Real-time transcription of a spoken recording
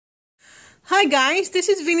Hi guys, this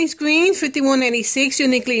is Venus Green 5186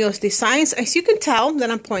 Uniquely Yours Designs. As you can tell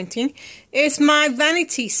that I'm pointing, it's my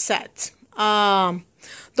vanity set. The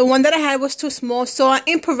one that I had was too small, so I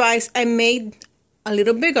improvised. I made a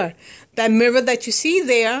little bigger. That mirror that you see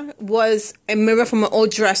there was a mirror from an old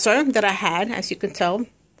dresser that I had, as you can tell.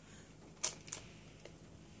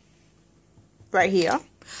 Right here.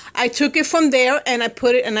 I took it from there and I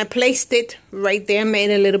put it and I placed it right there, made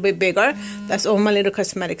it a little bit bigger. That's all my little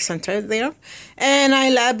cosmetic center there. And I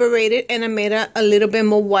elaborated and I made it a little bit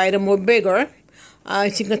more wider, more bigger.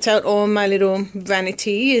 As you can tell, all my little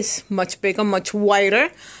vanity is much bigger, much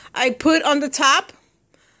wider. I put on the top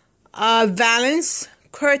a valance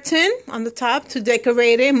curtain on the top to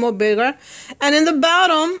decorate it more bigger. And in the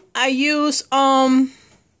bottom, I use, I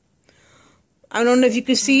don't know if you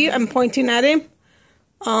can see, I'm pointing at it.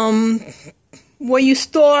 Where you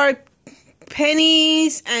store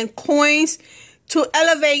pennies and coins to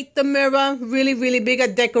elevate the mirror really, really big. I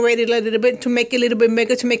decorated a little bit to make it a little bit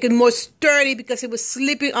bigger, to make it more sturdy because it was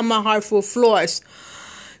slipping on my hardwood floors.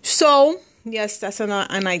 So, yes, that's an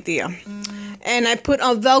idea. And I put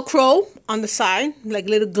a Velcro on the side, like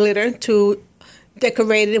little glitter, to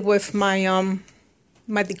decorate it with my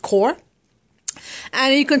my decor.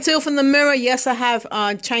 And you can tell from the mirror, yes, I have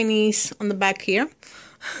Chinese on the back here.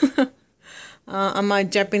 I'm a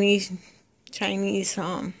Japanese Chinese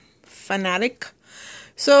fanatic.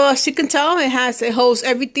 So as you can tell, it holds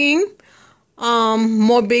everything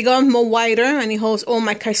more bigger, more wider, and it holds all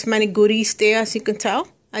my cosmetic goodies there, as you can tell.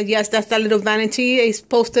 Yes, that's that little vanity. It's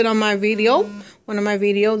posted on my video, one of my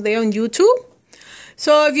videos there on YouTube.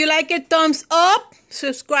 So if you like it, thumbs up.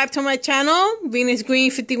 Subscribe to my channel, Venus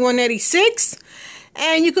Green 5186.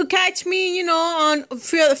 And you could catch me, you know, on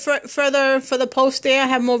further posts there. I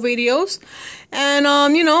have more videos.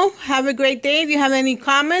 And, you know, have a great day. If you have any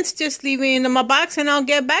comments, just leave it in my box and I'll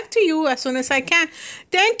get back to you as soon as I can.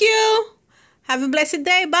 Thank you. Have a blessed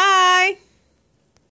day. Bye.